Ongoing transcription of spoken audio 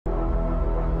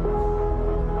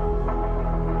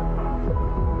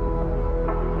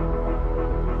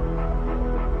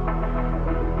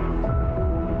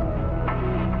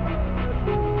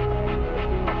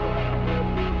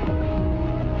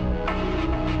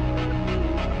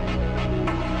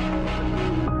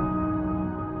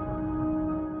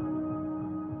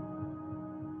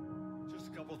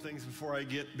Before I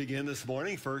begin this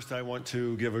morning, first I want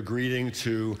to give a greeting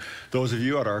to those of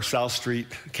you at our South Street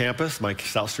campus, my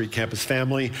South Street campus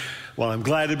family. While I'm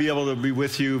glad to be able to be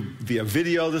with you via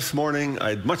video this morning,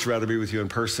 I'd much rather be with you in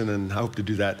person, and I hope to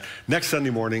do that next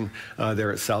Sunday morning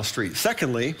there at South Street.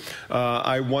 Secondly,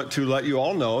 I want to let you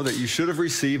all know that you should have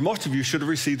received, most of you should have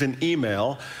received an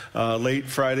email late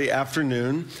Friday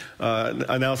afternoon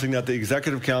announcing that the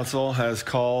Executive Council has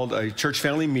called a church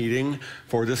family meeting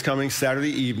for this coming Saturday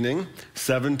evening,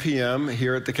 7 p.m.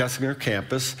 here at the Keslinger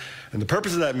campus. And the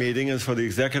purpose of that meeting is for the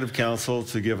Executive Council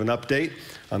to give an update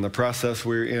on the process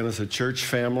we're in as a church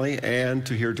family and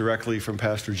to hear directly from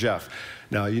Pastor Jeff.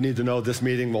 Now, you need to know this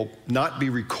meeting will not be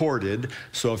recorded,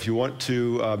 so if you want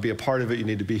to be a part of it, you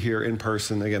need to be here in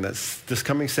person. Again, that's this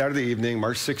coming Saturday evening,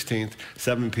 March 16th,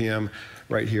 7 p.m.,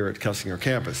 right here at Keslinger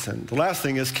campus. And the last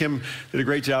thing is, Kim did a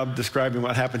great job describing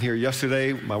what happened here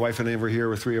yesterday. My wife and I were here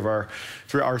with three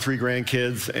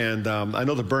grandkids, and I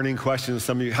know the burning question of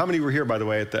some of you, how many were here, by the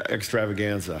way, at the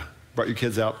extravaganza? Brought your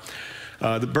kids out?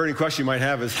 The burning question you might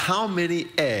have is, how many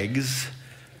eggs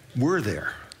were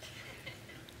there?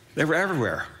 They were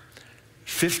everywhere.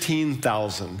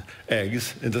 15,000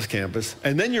 eggs in this campus.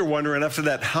 And then you're wondering after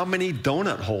that, how many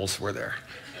donut holes were there?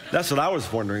 That's what I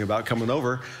was wondering about coming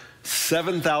over.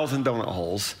 7,000 donut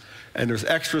holes, and there's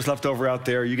extras left over out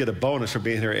there. You get a bonus for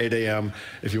being here at 8 a.m.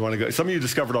 if you want to go. Some of you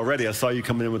discovered already. I saw you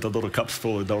coming in with the little cups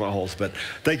full of donut holes. But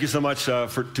thank you so much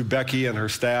to Becky and her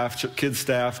staff, kids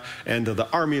staff, and to the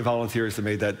Army of Volunteers that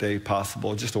made that day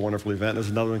possible. Just a wonderful event. There's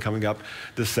another one coming up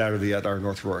this Saturday at our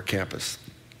North Aurora campus.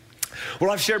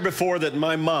 Well, I've shared before that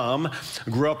my mom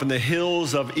grew up in the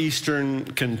hills of eastern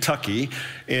Kentucky,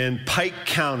 in Pike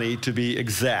County to be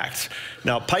exact.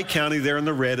 Now, Pike County there in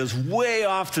the red is way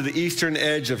off to the eastern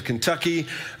edge of Kentucky,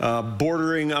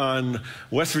 bordering on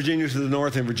West Virginia to the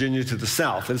north and Virginia to the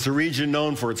south. It's a region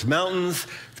known for its mountains,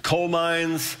 coal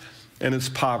mines, and its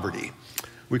poverty.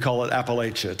 We call it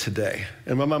Appalachia today.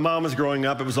 And when my mom was growing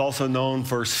up, it was also known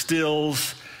for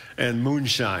stills and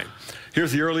moonshine.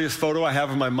 Here's the earliest photo I have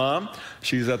of my mom.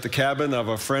 She's at the cabin of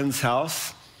a friend's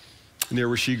house near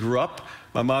where she grew up.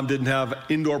 My mom didn't have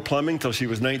indoor plumbing until she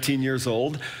was 19 years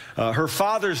old. Her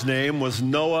father's name was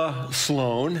Noah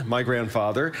Sloan, my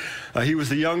grandfather. He was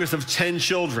the youngest of 10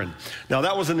 children. Now,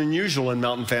 that wasn't unusual in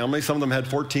mountain families. Some of them had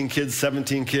 14 kids,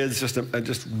 17 kids,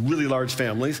 just really large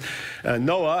families.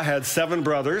 Noah had 7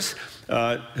 brothers.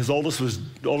 His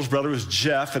oldest brother was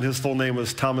Jeff, and his full name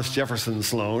was Thomas Jefferson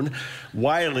Sloan.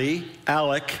 Wiley,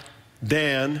 Alec,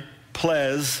 Dan,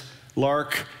 Ples,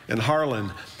 Lark, and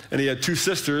Harlan. And he had 2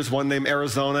 sisters, one named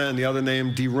Arizona and the other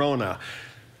named Derona.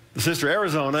 The sister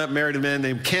Arizona married a man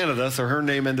named Canada, so her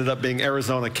name ended up being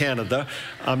Arizona Canada.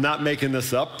 I'm not making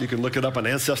this up. You can look it up on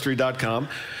Ancestry.com.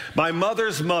 My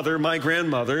mother's mother, my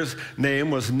grandmother's name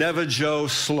was Nevajo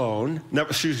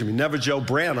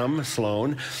Branham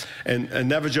Sloan. And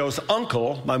Nevajo's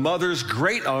uncle, my mother's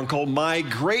great uncle, my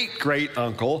great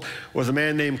uncle, was a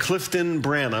man named Clifton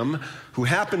Branham, who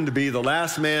happened to be the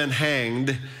last man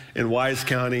hanged in Wise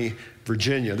County,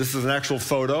 Virginia. This is an actual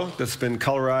photo that's been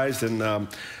colorized and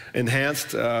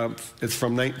enhanced. It's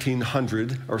from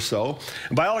 1900 or so.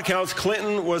 And by all accounts,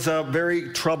 Clinton was a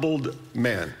very troubled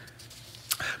man.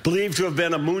 Believed to have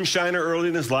been a moonshiner early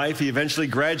in his life, he eventually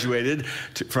graduated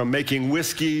from making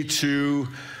whiskey to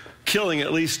killing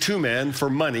at least 2 men for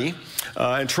money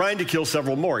and trying to kill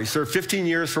several more. He served 15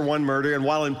 years for one murder, and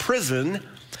while in prison,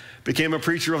 became a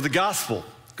preacher of the gospel.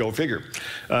 Go figure.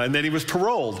 And then he was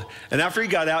paroled. And after he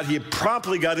got out, he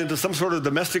promptly got into some sort of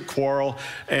domestic quarrel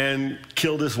and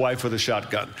killed his wife with a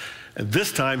shotgun. And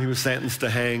this time he was sentenced to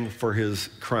hang for his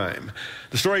crime.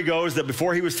 The story goes that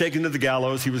before he was taken to the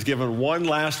gallows, he was given one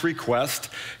last request.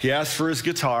 He asked for his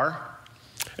guitar,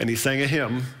 and he sang a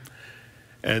hymn,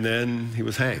 and then he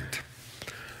was hanged.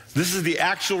 This is the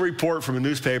actual report from a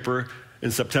newspaper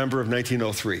in September of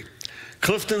 1903.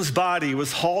 Clifton's body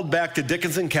was hauled back to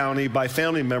Dickinson County by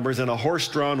family members in a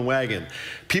horse-drawn wagon.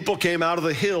 People came out of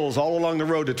the hills all along the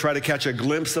road to try to catch a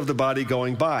glimpse of the body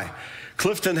going by.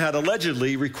 Clifton had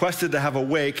allegedly requested to have a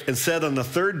wake and said on the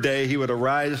 3rd day he would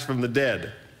arise from the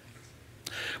dead.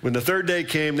 When the 3rd day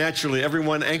came, naturally,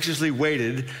 everyone anxiously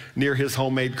waited near his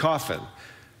homemade coffin.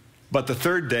 But the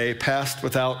 3rd day passed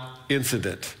without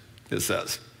incident, it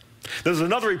says. There's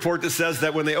another report that says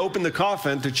that when they opened the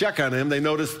coffin to check on him, they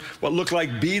noticed what looked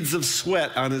like beads of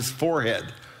sweat on his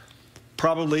forehead.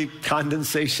 Probably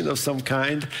condensation of some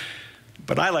kind,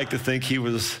 but I like to think he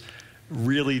was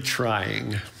really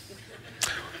trying.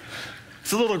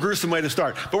 It's a little gruesome way to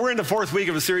start. But we're in the fourth week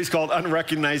of a series called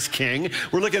Unrecognized King.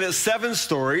 We're looking at 7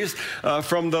 stories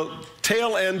from the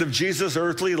tail end of Jesus'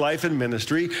 earthly life and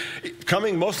ministry,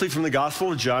 coming mostly from the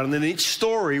Gospel of John. And in each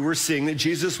story, we're seeing that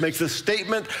Jesus makes a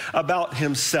statement about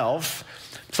himself,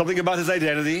 something about his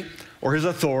identity or his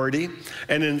authority.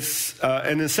 And in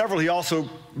several, he also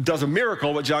does a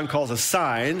miracle, what John calls a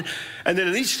sign. And then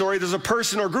in each story, there's a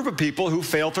person or group of people who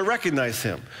fail to recognize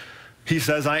him. He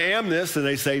says, I am this, and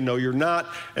they say, no, you're not,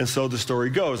 and so the story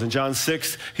goes. In John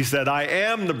 6, he said, I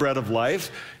am the bread of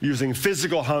life, using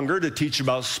physical hunger to teach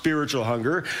about spiritual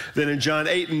hunger. Then in John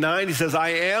 8 and 9, he says, I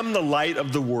am the light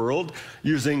of the world,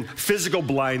 using physical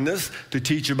blindness to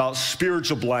teach about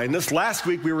spiritual blindness. Last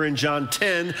week, we were in John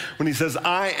 10, when he says,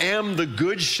 I am the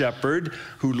good shepherd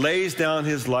who lays down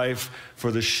his life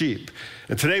for the sheep.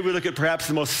 And today, we look at perhaps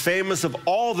the most famous of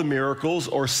all the miracles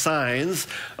or signs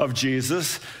of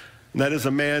Jesus. And that is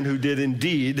a man who did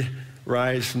indeed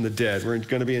rise from the dead. We're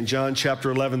going to be in John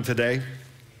chapter 11 today.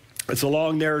 It's a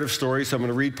long narrative story, so I'm going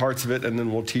to read parts of it, and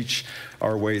then we'll teach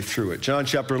our way through it. John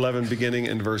chapter 11, beginning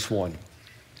in verse 1.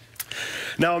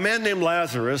 Now, a man named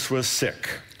Lazarus was sick.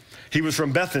 He was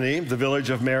from Bethany, the village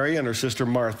of Mary and her sister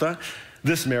Martha.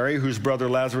 This Mary, whose brother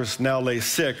Lazarus now lay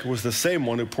sick, was the same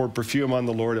one who poured perfume on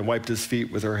the Lord and wiped his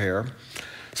feet with her hair.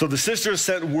 So the sisters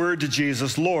sent word to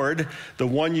Jesus, Lord, the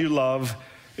one you love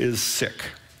is sick.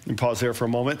 You pause there for a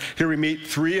moment. Here we meet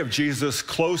 3 of Jesus'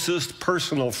 closest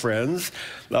personal friends,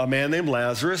 a man named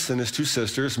Lazarus and his 2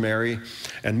 sisters, Mary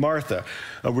and Martha.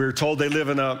 We're told they live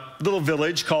in a little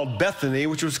village called Bethany,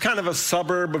 which was kind of a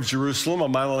suburb of Jerusalem,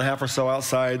 1.5 miles or so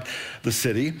outside the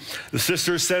city. The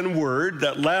sisters send word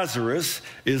that Lazarus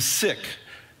is sick.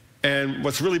 And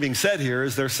what's really being said here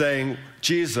is they're saying,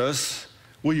 Jesus,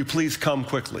 will you please come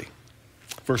quickly?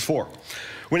 Verse 4.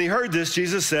 When he heard this,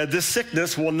 Jesus said, this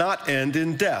sickness will not end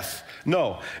in death.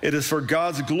 No, it is for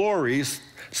God's glory,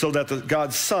 so that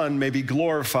God's Son may be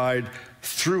glorified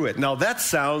through it. Now that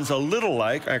sounds a little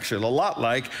like, actually a lot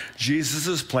like, Jesus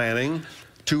is planning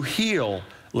to heal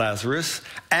Lazarus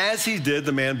as he did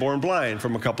the man born blind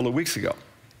from a couple of weeks ago.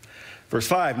 Verse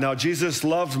 5, now Jesus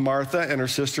loved Martha and her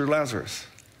sister Lazarus,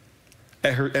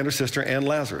 and her sister and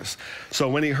Lazarus. So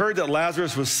when he heard that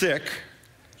Lazarus was sick,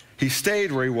 he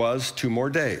stayed where he was 2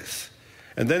 more days.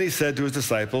 And then he said to his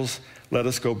disciples, let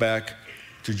us go back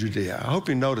to Judea. I hope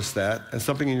you noticed that. And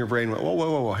something in your brain went,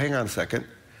 whoa, hang on a second.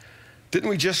 Didn't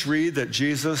we just read that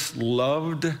Jesus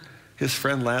loved his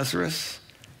friend Lazarus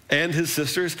and his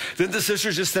sisters? Didn't the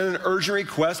sisters just send an urgent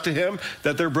request to him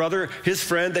that their brother, his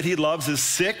friend that he loves, is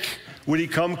sick? Would he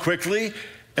come quickly?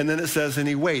 And then it says, and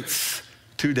he waits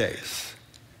 2 days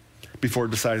before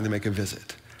deciding to make a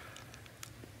visit.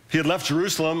 He had left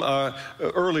Jerusalem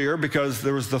earlier because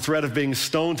there was the threat of being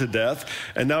stoned to death,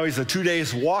 and now he's a 2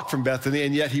 days walk from Bethany,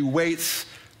 and yet he waits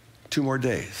 2 more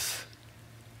days.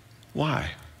 Why?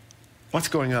 What's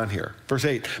going on here? Verse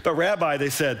 8, but Rabbi, they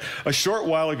said, a short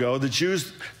while ago, the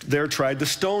Jews there tried to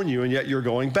stone you, and yet you're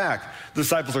going back. The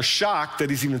disciples are shocked that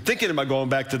he's even thinking about going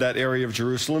back to that area of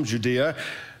Jerusalem, Judea,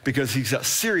 because he's got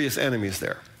serious enemies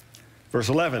there. Verse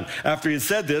 11, after he had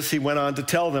said this, he went on to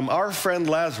tell them, our friend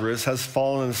Lazarus has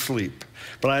fallen asleep,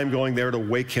 but I am going there to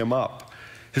wake him up.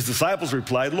 His disciples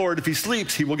replied, Lord, if he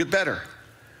sleeps, he will get better.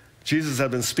 Jesus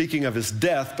had been speaking of his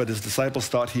death, but his disciples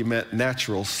thought he meant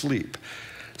natural sleep.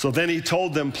 So then he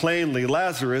told them plainly,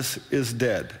 Lazarus is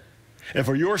dead. And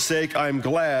for your sake, I am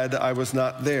glad I was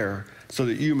not there, so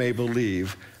that you may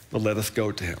believe, but let us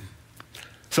go to him.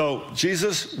 So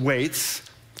Jesus waits.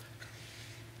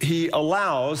 He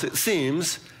allows, it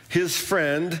seems, his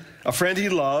friend, a friend he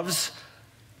loves,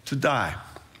 to die.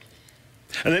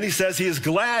 And then he says he is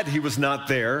glad he was not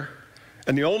there,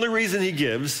 and the only reason he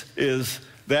gives is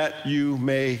that you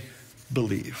may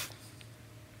believe.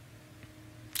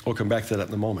 We'll come back to that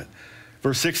in a moment.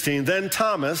 Verse 16, then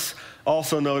Thomas,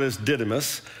 also known as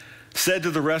Didymus, said to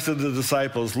the rest of the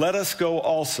disciples, let us go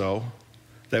also,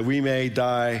 that we may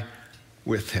die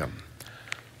with him.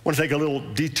 I want to take a little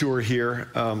detour here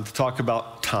to talk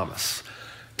about Thomas.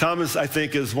 Thomas, I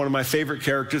think, is one of my favorite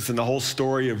characters in the whole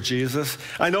story of Jesus.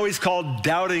 I know he's called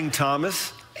Doubting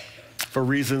Thomas for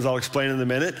reasons I'll explain in a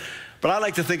minute, but I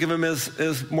like to think of him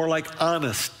as more like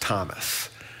Honest Thomas,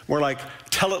 more like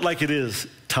tell it like it is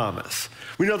Thomas.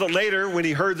 We know that later, when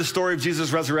he heard the story of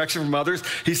Jesus' resurrection from others,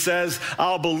 he says,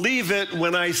 I'll believe it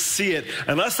when I see it.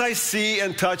 Unless I see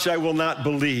and touch, I will not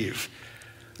believe.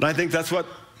 And I think that's what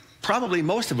probably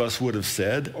most of us would have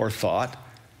said or thought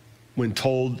when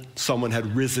told someone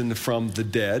had risen from the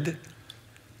dead.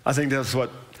 I think that's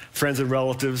what friends and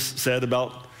relatives said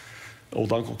about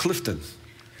old Uncle Clifton.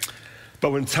 But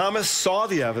when Thomas saw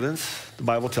the evidence, the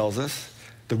Bible tells us,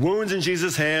 the wounds in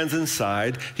Jesus' hands and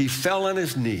side, he fell on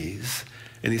his knees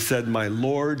and he said, "My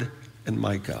Lord and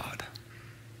my God."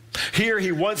 Here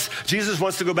Jesus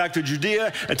wants to go back to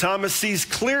Judea, and Thomas sees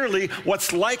clearly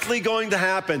what's likely going to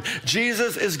happen.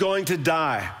 Jesus is going to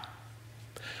die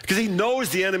because he knows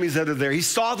the enemies that are there. He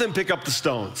saw them pick up the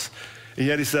stones. And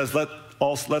yet he says, let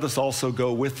us also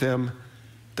go with him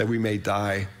that we may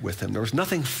die with him. There was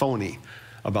nothing phony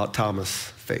about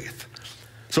Thomas' faith.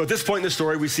 So at this point in the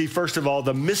story, we see, first of all,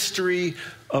 the mystery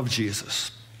of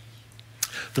Jesus.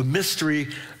 The mystery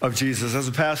of Jesus. As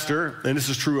a pastor, and this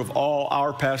is true of all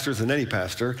our pastors and any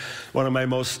pastor, one of my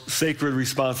most sacred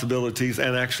responsibilities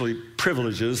and actually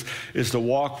privileges is to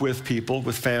walk with people,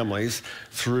 with families,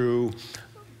 through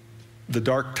the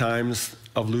dark times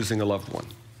of losing a loved one.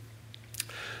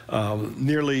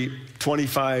 Nearly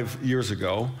 25 years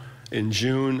ago, in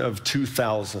June of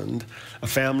 2000, a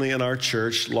family in our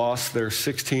church lost their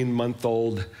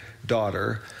 16-month-old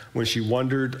daughter when she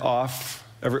wandered off.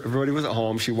 Everybody was at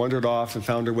home. She wandered off and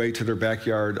found her way to their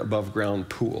backyard above-ground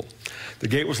pool. The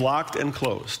gate was locked and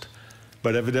closed,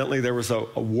 but evidently there was a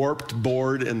warped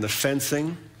board in the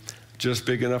fencing, just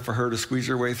big enough for her to squeeze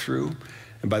her way through.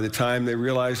 And by the time they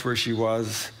realized where she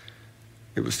was,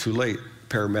 it was too late.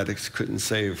 Paramedics couldn't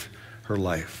save her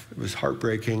life. It was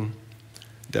heartbreaking,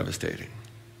 devastating.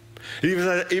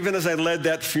 Even as I led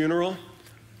that funeral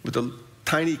with a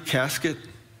tiny casket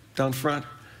down front,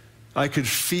 I could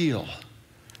feel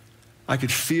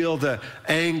the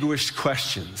anguished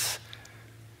questions,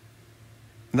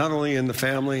 not only in the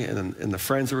family and in the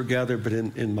friends that were gathered, but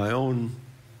in my own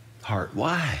heart.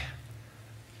 Why?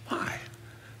 Why?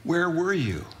 Where were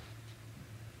you,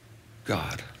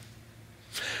 God?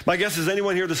 My guess is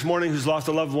anyone here this morning who's lost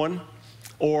a loved one,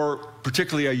 or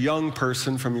particularly a young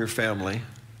person from your family,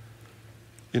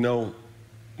 you know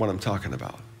what I'm talking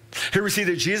about. Here we see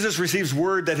that Jesus receives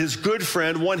word that his good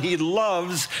friend, one he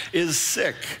loves, is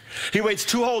sick. He waits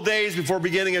 2 whole days before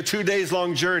beginning a 2 days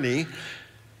long journey.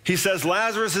 He says,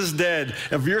 "Lazarus is dead.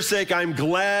 And for your sake, I'm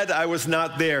glad I was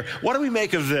not there." What do we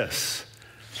make of this?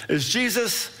 Is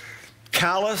Jesus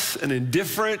callous and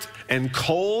indifferent and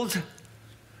cold?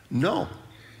 No.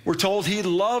 We're told he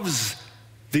loves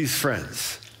these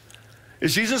friends.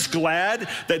 Is Jesus glad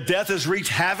that death has wreaked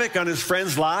havoc on his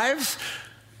friends' lives?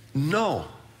 No.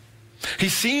 He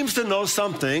seems to know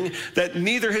something that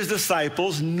neither his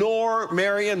disciples nor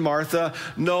Mary and Martha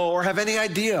know or have any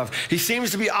idea of. He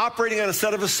seems to be operating on a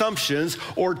set of assumptions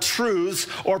or truths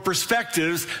or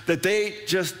perspectives that they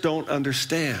just don't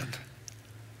understand.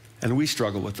 And we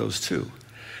struggle with those too.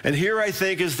 And here, I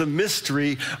think, is the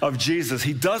mystery of Jesus.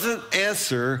 He doesn't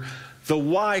answer the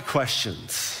why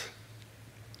questions,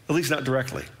 at least not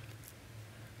directly.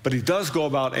 But he does go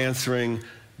about answering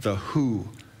the who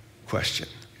question.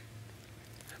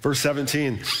 Verse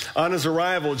 17, on his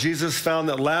arrival, Jesus found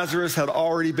that Lazarus had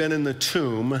already been in the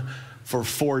tomb for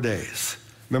 4 days.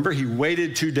 Remember, he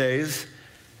waited 2 days,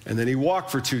 and then he walked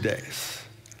for 2 days.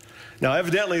 Now,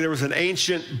 evidently, there was an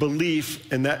ancient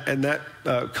belief in that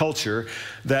culture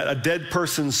that a dead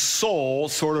person's soul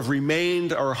sort of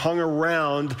remained or hung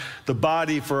around the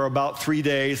body for about 3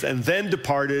 days and then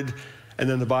departed, and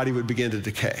then the body would begin to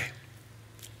decay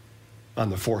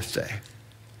on the 4th day.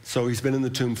 So he's been in the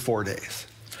tomb 4 days.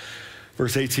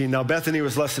 Verse 18, now Bethany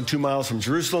was less than 2 miles from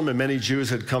Jerusalem, and many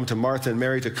Jews had come to Martha and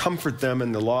Mary to comfort them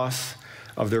in the loss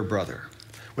of their brother.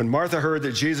 When Martha heard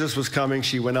that Jesus was coming,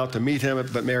 she went out to meet him,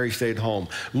 but Mary stayed home.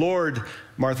 Lord,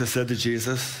 Martha said to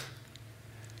Jesus,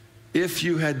 if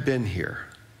you had been here,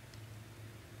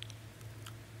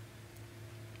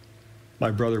 my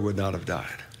brother would not have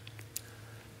died.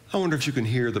 I wonder if you can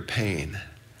hear the pain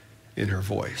in her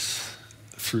voice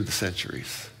through the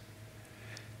centuries.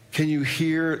 Can you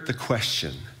hear the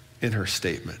question in her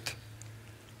statement?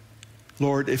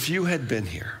 Lord, if you had been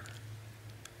here,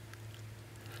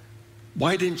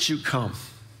 why didn't you come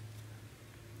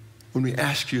when we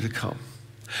asked you to come?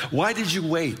 Why did you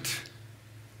wait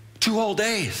 2 whole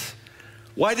days?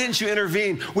 Why didn't you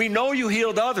intervene? We know you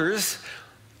healed others,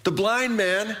 the blind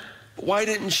man, but why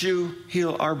didn't you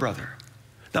heal our brother?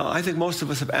 Now, I think most of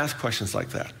us have asked questions like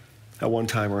that at one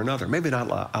time or another. Maybe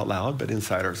not out loud, but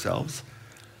inside ourselves.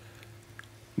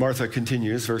 Martha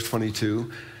continues, verse 22,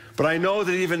 but I know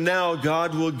that even now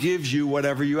God will give you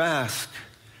whatever you ask.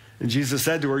 And Jesus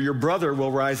said to her, your brother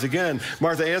will rise again.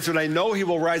 Martha answered, I know he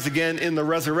will rise again in the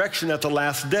resurrection at the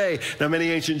last day. Now,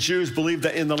 many ancient Jews believed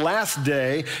that in the last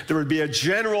day, there would be a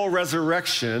general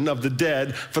resurrection of the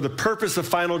dead for the purpose of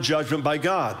final judgment by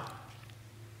God.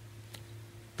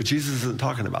 But Jesus isn't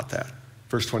talking about that.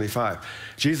 Verse 25,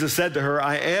 Jesus said to her,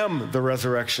 I am the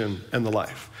resurrection and the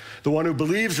life. The one who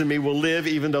believes in me will live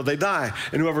even though they die,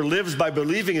 and whoever lives by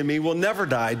believing in me will never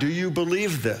die. Do you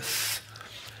believe this?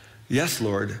 Yes,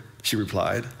 Lord, she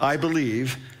replied. I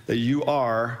believe that you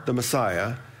are the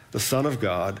Messiah, the Son of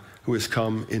God, who has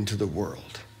come into the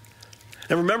world.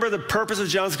 And remember the purpose of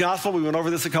John's gospel? We went over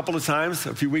this a couple of times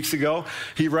a few weeks ago.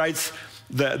 He writes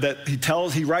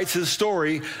he writes his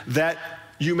story that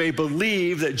you may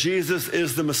believe that Jesus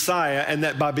is the Messiah, and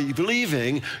that by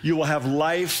believing, you will have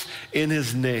life in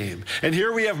his name. And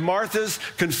here we have Martha's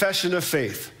confession of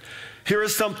faith. Here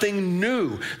is something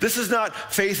new. This is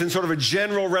not faith in sort of a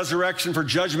general resurrection for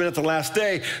judgment at the last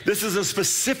day. This is a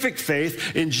specific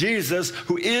faith in Jesus,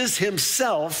 who is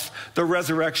himself the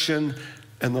resurrection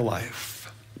and the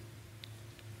life.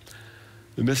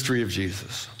 The mystery of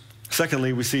Jesus.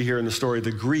 Secondly, we see here in the story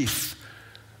the grief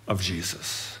of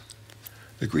Jesus.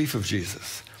 The grief of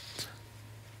Jesus.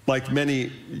 Like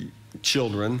many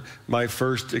children, my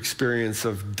first experience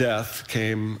of death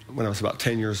came when I was about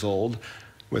 10 years old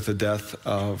with the death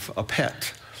of a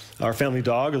pet. Our family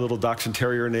dog, a little dachshund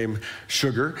terrier named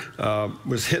Sugar,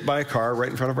 was hit by a car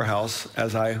right in front of our house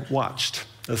as I watched.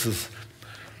 This is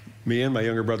me and my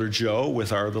younger brother Joe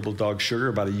with our little dog Sugar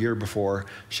about a year before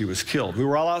she was killed. We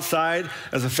were all outside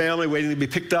as a family waiting to be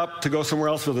picked up to go somewhere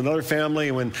else with another family,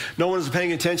 and when no one was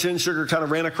paying attention, Sugar kind of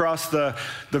ran across the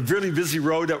really busy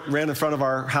road that ran in front of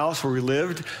our house where we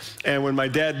lived, and when my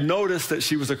dad noticed that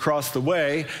she was across the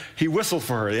way, he whistled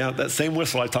for her, that same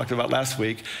whistle I talked about last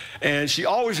week, and she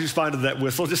always responded to that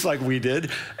whistle just like we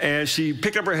did, and she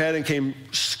picked up her head and came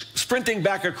sprinting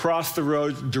back across the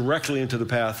road directly into the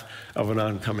path of an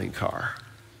oncoming car.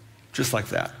 Just like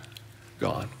that,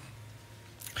 gone.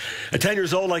 At 10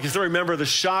 years old, I can still remember the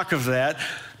shock of that,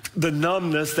 the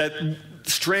numbness, that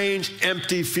strange,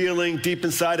 empty feeling deep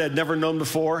inside I'd never known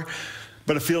before,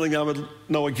 but a feeling I would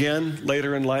know again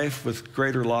later in life with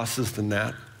greater losses than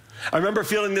that. I remember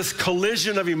feeling this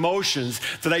collision of emotions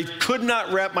that I could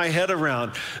not wrap my head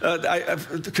around.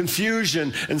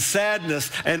 Confusion and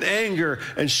sadness and anger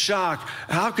and shock.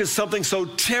 How could something so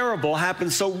terrible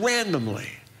happen so randomly,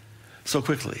 so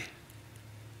quickly?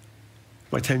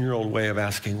 My 10-year-old way of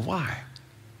asking why.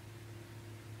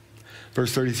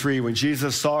 Verse 33, when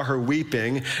Jesus saw her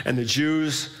weeping and the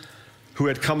Jews who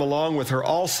had come along with her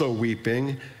also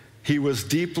weeping, he was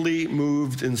deeply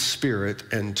moved in spirit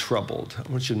and troubled.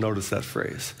 I want you to notice that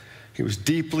phrase. He was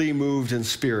deeply moved in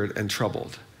spirit and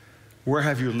troubled. Where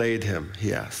have you laid him?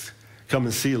 He asked. Come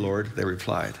and see, Lord, they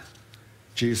replied.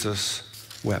 Jesus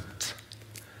wept.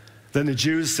 Then the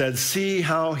Jews said, see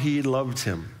how he loved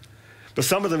him. But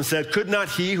some of them said, could not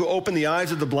he who opened the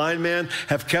eyes of the blind man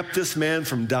have kept this man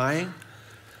from dying?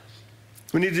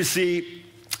 We need to see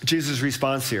Jesus'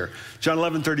 response here. John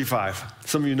 11:35.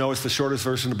 Some of you know it's the shortest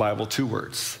verse in the Bible, 2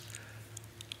 words.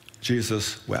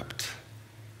 Jesus wept.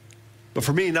 But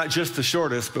for me, not just the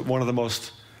shortest, but one of the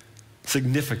most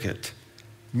significant,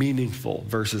 meaningful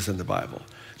verses in the Bible.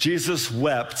 Jesus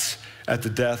wept at the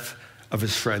death of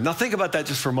his friend. Now think about that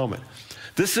just for a moment.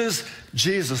 This is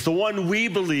Jesus, the one we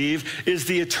believe is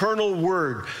the eternal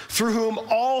Word, through whom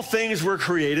all things were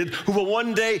created, who will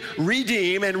one day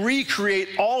redeem and recreate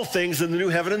all things in the new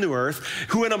heaven and new earth,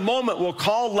 who in a moment will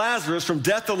call Lazarus from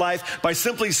death to life by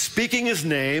simply speaking his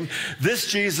name.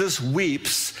 This Jesus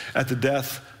weeps at the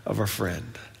death of a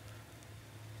friend.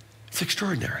 It's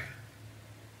extraordinary.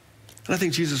 And I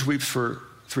think Jesus weeps for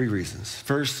 3 reasons.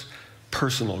 First,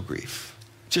 personal grief,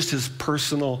 just his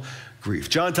personal grief.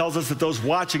 John tells us that those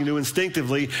watching knew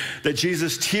instinctively that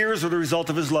Jesus' tears were the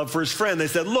result of his love for his friend. They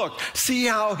said, look, see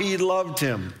how he loved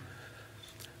him.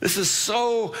 This is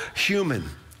so human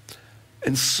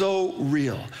and so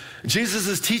real. Jesus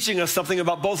is teaching us something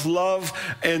about both love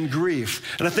and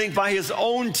grief. And I think by his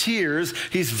own tears,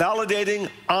 he's validating,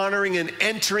 honoring, and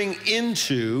entering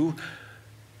into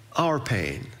our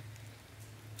pain,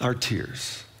 our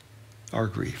tears, our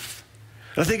grief.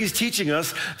 And I think he's teaching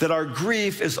us that our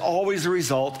grief is always a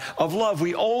result of love.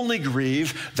 We only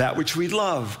grieve that which we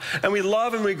love. And we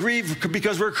love and we grieve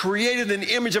because we're created in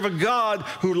the image of a God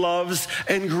who loves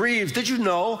and grieves. Did you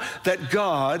know that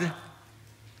God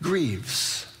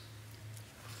grieves?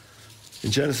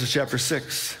 In Genesis chapter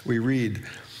 6, we read,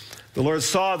 the Lord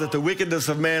saw that the wickedness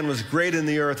of man was great in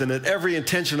the earth, and that every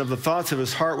intention of the thoughts of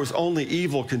his heart was only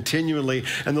evil continually.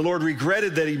 And the Lord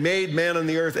regretted that he made man on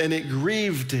the earth, and it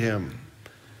grieved him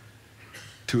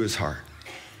to his heart.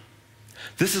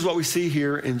 This is what we see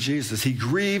here in Jesus. He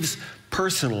grieves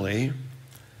personally,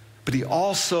 but he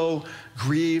also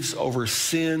grieves over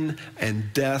sin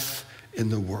and death in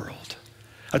the world.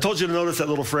 I told you to notice that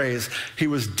little phrase. He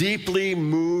was deeply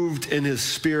moved in his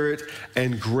spirit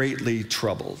and greatly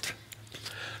troubled.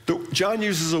 John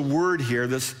uses a word here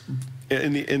that's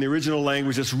in the original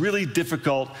language that's really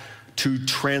difficult to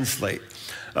translate.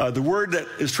 The word that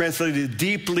is translated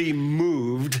deeply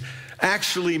moved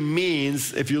actually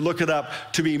means, if you look it up,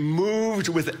 to be moved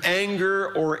with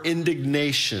anger or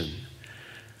indignation.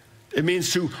 It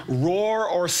means to roar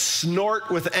or snort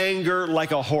with anger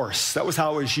like a horse. That was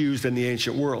how it was used in the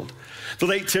ancient world. The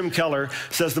late Tim Keller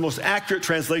says the most accurate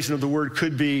translation of the word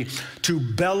could be to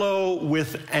bellow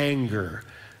with anger.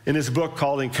 In his book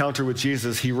called Encounter with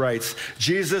Jesus, he writes,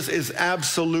 Jesus is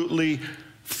absolutely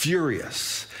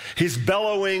furious. He's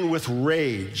bellowing with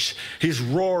rage. He's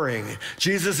roaring.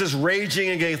 Jesus is raging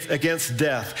against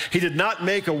death. He did not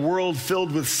make a world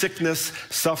filled with sickness,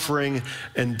 suffering,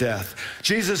 and death.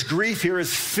 Jesus' grief here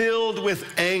is filled with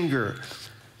anger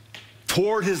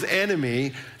toward his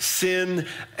enemy, sin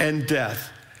and death.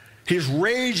 He's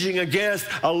raging against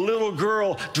a little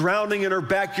girl drowning in her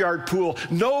backyard pool.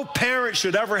 No parent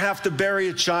should ever have to bury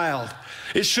a child.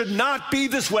 It should not be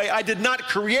this way. I did not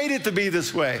create it to be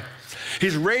this way.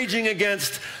 He's raging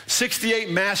against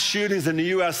 68 mass shootings in the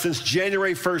U.S. since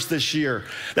January 1st this year.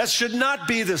 That should not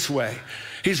be this way.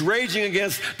 He's raging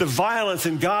against the violence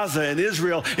in Gaza and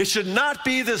Israel. It should not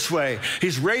be this way.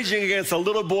 He's raging against a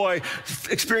little boy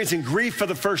experiencing grief for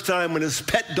the first time when his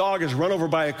pet dog is run over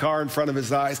by a car in front of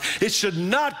his eyes. It should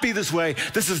not be this way.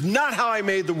 This is not how I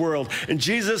made the world. And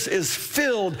Jesus is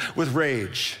filled with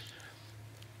rage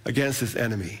against his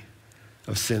enemy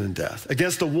of sin and death,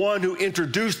 against the one who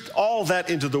introduced all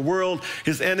that into the world,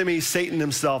 his enemy, Satan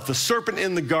himself, the serpent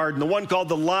in the garden, the one called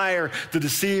the liar, the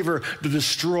deceiver, the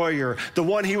destroyer, the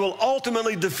one he will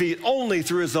ultimately defeat only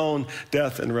through his own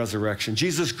death and resurrection.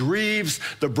 Jesus grieves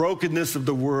the brokenness of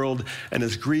the world, and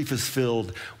his grief is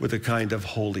filled with a kind of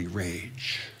holy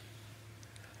rage.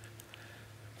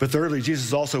 But thirdly,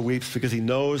 Jesus also weeps because he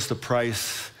knows the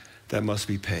price that must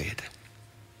be paid.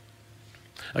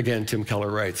 Again, Tim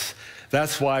Keller writes,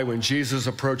 that's why when Jesus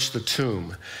approached the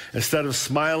tomb, instead of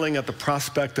smiling at the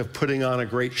prospect of putting on a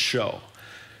great show,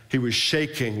 he was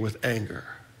shaking with anger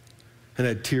and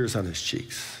had tears on his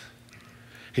cheeks.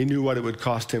 He knew what it would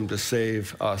cost him to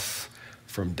save us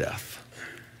from death.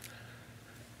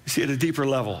 You see, at a deeper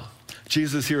level,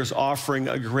 Jesus here is offering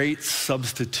a great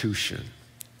substitution.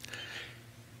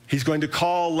 He's going to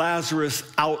call Lazarus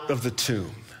out of the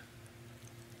tomb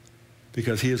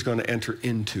because he is going to enter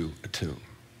into a tomb.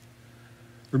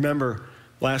 Remember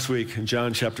last week in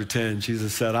John chapter 10,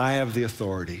 Jesus said, I have the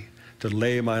authority to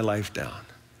lay my life down,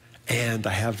 and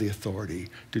I have the authority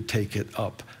to take it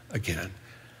up again.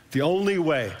 The only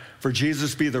way for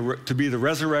Jesus to be the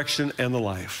resurrection and the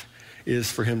life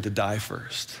is for him to die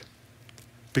first.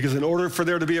 Because in order for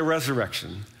there to be a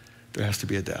resurrection, there has to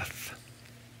be a death.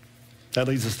 That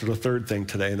leads us to the third thing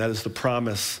today, and that is the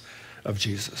promise of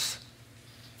Jesus.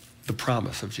 The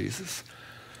promise of Jesus.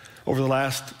 Over the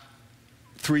last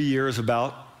 3 years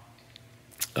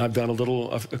I've done a little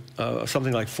of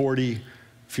something like 40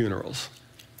 funerals.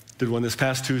 Did one this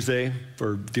past Tuesday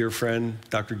for a dear friend,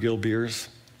 Dr. Gil Beers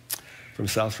from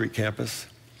South Street campus.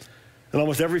 And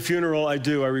almost every funeral I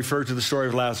do, I refer to the story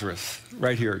of Lazarus,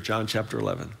 right here, John chapter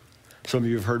 11. Some of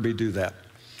you have heard me do that.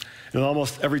 And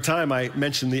almost every time I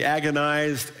mention the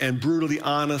agonized and brutally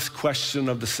honest question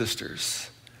of the sisters.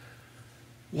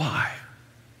 Why?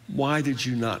 Why did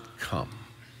you not come?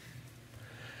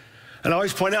 And I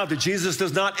always point out that Jesus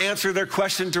does not answer their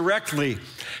question directly.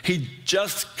 He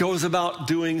just goes about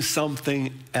doing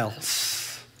something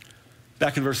else.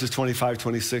 Back in verses 25,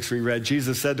 26, we read,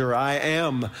 Jesus said to her, I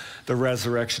am the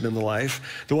resurrection and the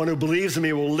life. The one who believes in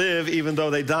me will live even though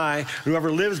they die.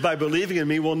 Whoever lives by believing in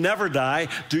me will never die.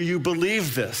 Do you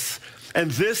believe this?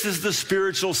 And this is the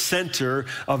spiritual center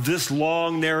of this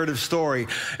long narrative story.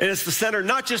 And it's the center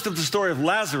not just of the story of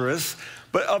Lazarus,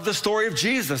 but of the story of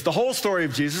Jesus, the whole story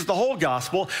of Jesus, the whole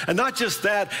gospel. And not just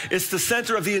that, it's the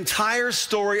center of the entire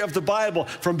story of the Bible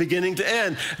from beginning to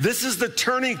end. This is the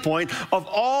turning point of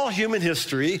all human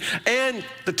history and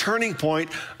the turning point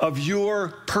of your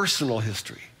personal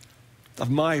history,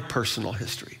 of my personal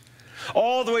history.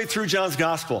 All the way through John's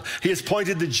gospel, he has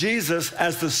pointed to Jesus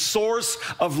as the source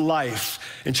of life.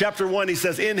 In chapter 1, he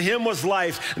says, in him was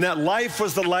life, and that life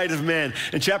was the light of men.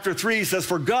 In chapter 3, he says,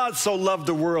 for God so loved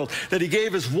the world that he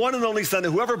gave his one and only son, that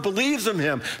whoever believes in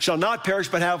him shall not perish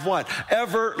but have what?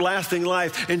 Everlasting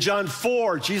life. In John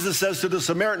 4, Jesus says to the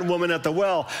Samaritan woman at the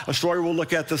well, a story we'll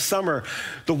look at this summer,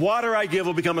 the water I give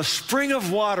will become a spring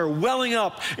of water welling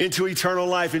up into eternal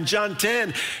life. In John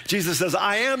 10, Jesus says,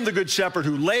 I am the good shepherd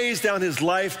who lays down his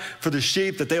life for the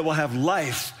sheep that they will have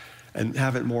life and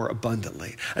have it more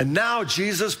abundantly. And now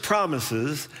Jesus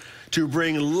promises to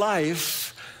bring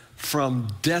life from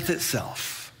death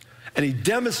itself. And he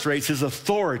demonstrates his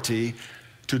authority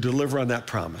to deliver on that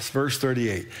promise. Verse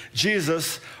 38,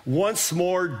 Jesus, once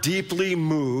more deeply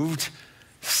moved,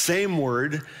 same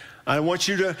word. I want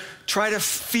you to try to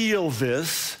feel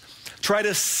this. Try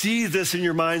to see this in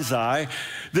your mind's eye.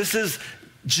 This is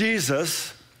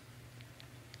Jesus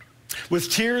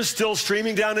with tears still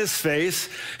streaming down his face,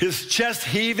 his chest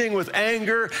heaving with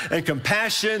anger and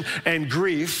compassion and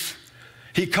grief.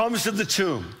 He comes to the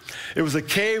tomb. It was a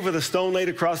cave with a stone laid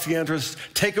across the entrance.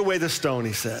 Take away the stone,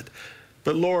 he said.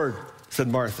 But Lord, said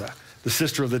Martha, the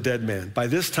sister of the dead man, by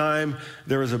this time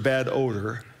there is a bad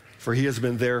odor, for he has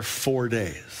been there 4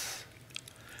 days.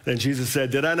 Then Jesus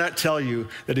said, did I not tell you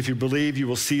that if you believe, you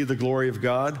will see the glory of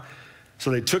God?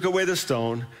 So they took away the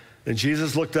stone. Then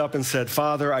Jesus looked up and said,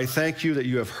 Father, I thank you that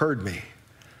you have heard me.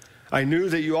 I knew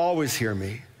that you always hear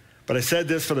me, but I said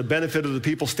this for the benefit of the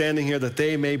people standing here, that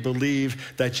they may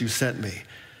believe that you sent me.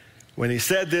 When he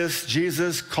said this,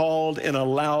 Jesus called in a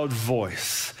loud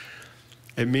voice.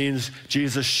 It means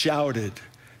Jesus shouted,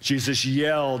 Jesus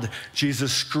yelled,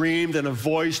 Jesus screamed in a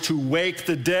voice to wake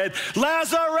the dead,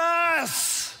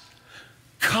 Lazarus,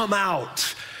 come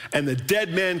out. And the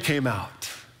dead man came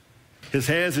out, his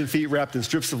hands and feet wrapped in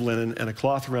strips of linen and a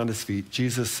cloth around his feet.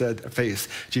 Jesus said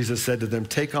to them,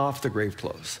 take off the grave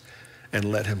clothes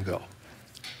and let him go.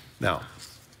 Now,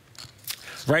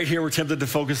 right here we're tempted to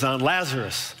focus on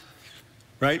Lazarus,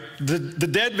 right? The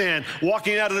dead man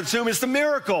walking out of the tomb is the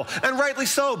miracle, and rightly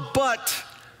so, but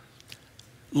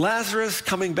Lazarus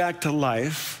coming back to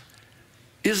life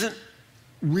isn't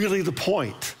really the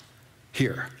point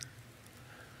here.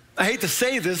 I hate to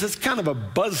say this, it's kind of a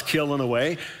buzzkill in a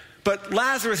way, but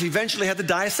Lazarus eventually had to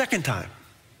die a second time.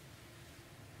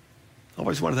 I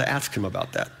always wanted to ask him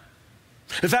about that.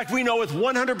 In fact, we know with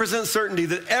 100% certainty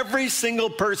that every single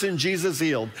person Jesus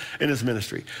healed in his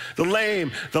ministry, the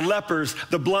lame, the lepers,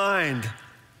 the blind,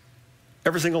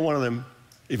 every single one of them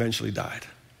eventually died.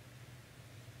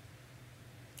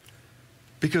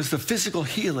 Because the physical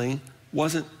healing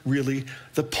wasn't really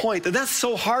the point. And that's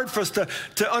so hard for us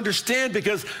to understand,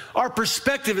 because our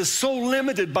perspective is so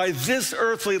limited by this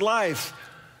earthly life,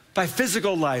 by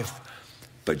physical life.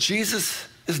 But Jesus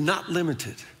is not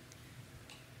limited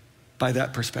by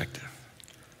that perspective.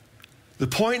 The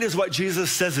point is what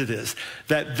Jesus says it is,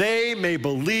 that they may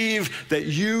believe that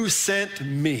you sent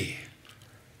me.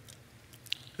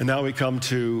 And now we come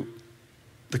to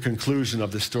the conclusion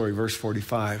of the story, verse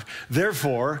 45.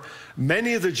 Therefore,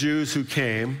 many of the Jews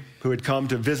who had come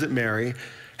to visit Mary,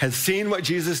 had seen what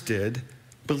Jesus did,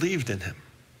 believed in him.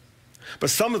 But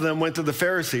some of them went to the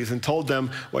Pharisees and told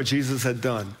them what Jesus had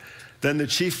done. Then the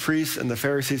chief priests and the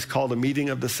Pharisees called a meeting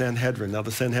of the Sanhedrin. Now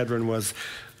the Sanhedrin was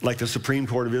like the Supreme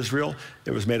Court of Israel.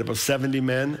 It was made up of 70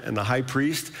 men and the high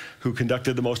priest, who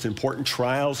conducted the most important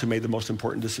trials, who made the most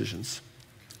important decisions.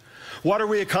 What are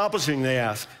we accomplishing, they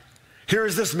asked. Here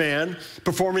is this man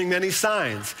performing many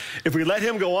signs. If we let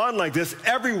him go on like this,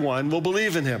 everyone will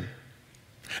believe in him.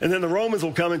 And then the Romans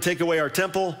will come and take away our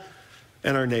temple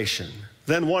and our nation.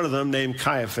 Then one of them, named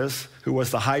Caiaphas, who was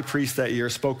the high priest that year,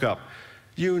 spoke up.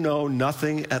 You know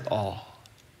nothing at all.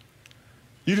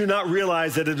 You do not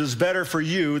realize that it is better for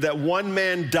you that one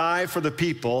man die for the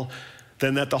people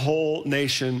than that the whole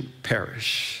nation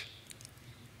perish.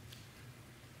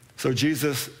 So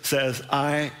Jesus says,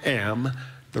 I am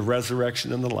the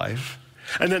resurrection and the life.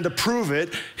 And then to prove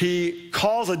it, he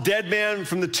calls a dead man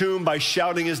from the tomb by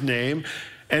shouting his name,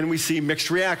 and we see mixed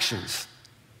reactions.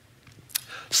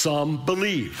 Some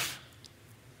believe.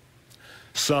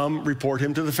 Some report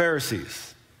him to the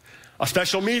Pharisees. A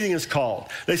special meeting is called.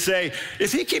 They say,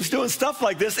 if he keeps doing stuff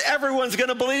like this, everyone's going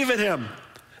to believe in him.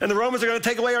 And the Romans are going to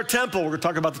take away our temple. We're going to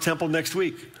talk about the temple next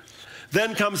week.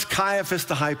 Then comes Caiaphas,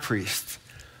 the high priest.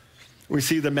 We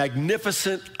see the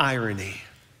magnificent irony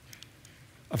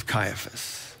of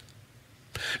Caiaphas.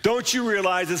 Don't you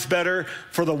realize it's better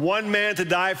for the one man to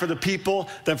die for the people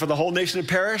than for the whole nation to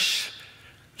perish?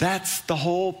 That's the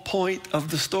whole point of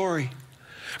the story.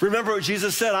 Remember what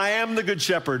Jesus said, I am the good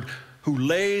shepherd who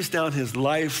lays down his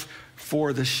life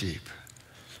for the sheep.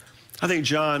 I think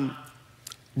John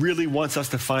really wants us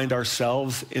to find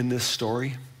ourselves in this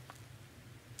story.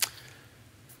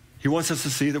 He wants us to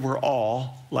see that we're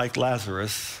all like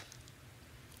Lazarus,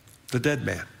 the dead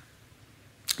man.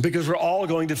 Because we're all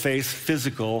going to face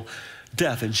physical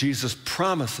death, and Jesus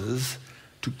promises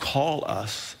to call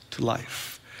us to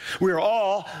life. We are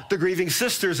all the grieving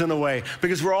sisters in a way,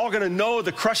 because we're all going to know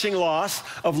the crushing loss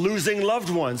of losing loved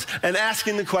ones and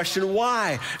asking the question,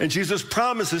 why? And Jesus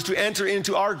promises to enter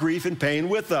into our grief and pain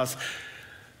with us.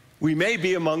 we may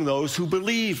be among those who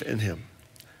believe in him,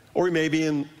 or we may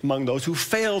be among those who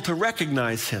fail to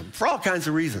recognize him for all kinds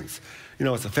of reasons. You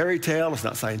know, it's a fairy tale, it's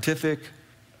not scientific.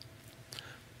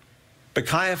 But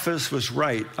Caiaphas was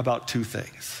right about two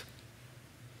things.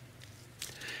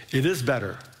 It is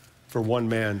better for one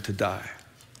man to die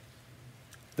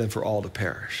than for all to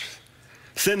perish.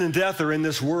 Sin and death are in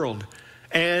this world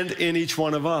and in each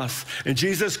one of us. And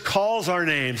Jesus calls our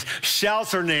names,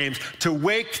 shouts our names, to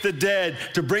wake the dead,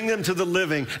 to bring them to the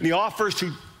living. And he offers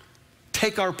to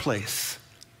take our place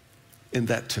in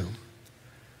that tomb.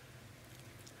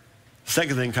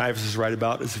 Second thing Caiaphas is right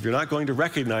about is if you're not going to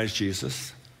recognize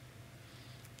Jesus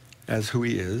as who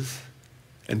he is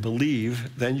and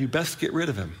believe, then you best get rid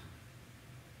of him.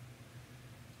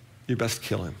 You best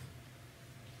kill him.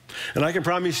 And I can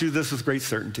promise you this with great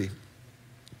certainty.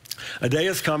 A day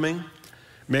is coming,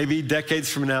 maybe decades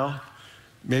from now,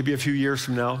 maybe a few years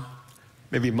from now,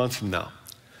 maybe months from now,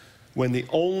 when the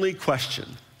only question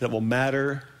that will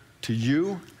matter to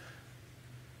you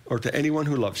or to anyone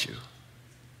who loves you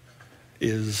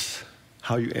is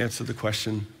how you answer the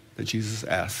question that Jesus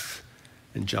asks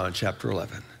in John chapter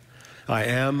 11. I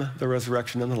am the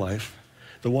resurrection and the life.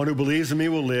 The one who believes in me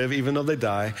will live even though they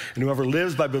die, and whoever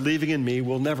lives by believing in me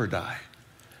will never die.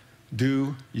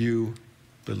 Do you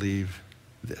believe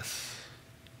this?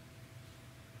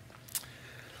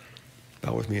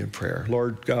 Bow with me in prayer.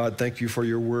 Lord God, thank you for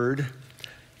your word.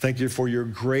 Thank you for your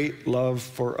great love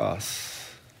for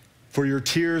us, for your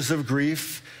tears of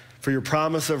grief, for your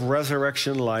promise of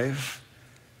resurrection life,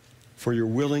 for your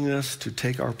willingness to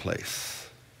take our place,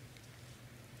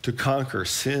 to conquer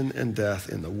sin and death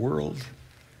in the world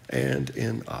and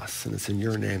in us. And it's in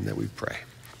your name that we pray.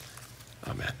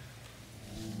 Amen.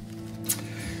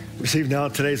 Receive now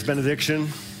today's benediction.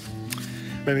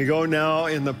 May we go now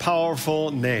in the powerful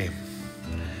name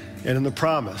and in the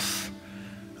promise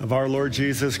of our Lord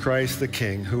Jesus Christ, the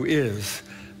King, who is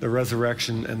the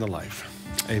resurrection and the life.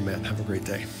 Amen. Have a great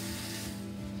day.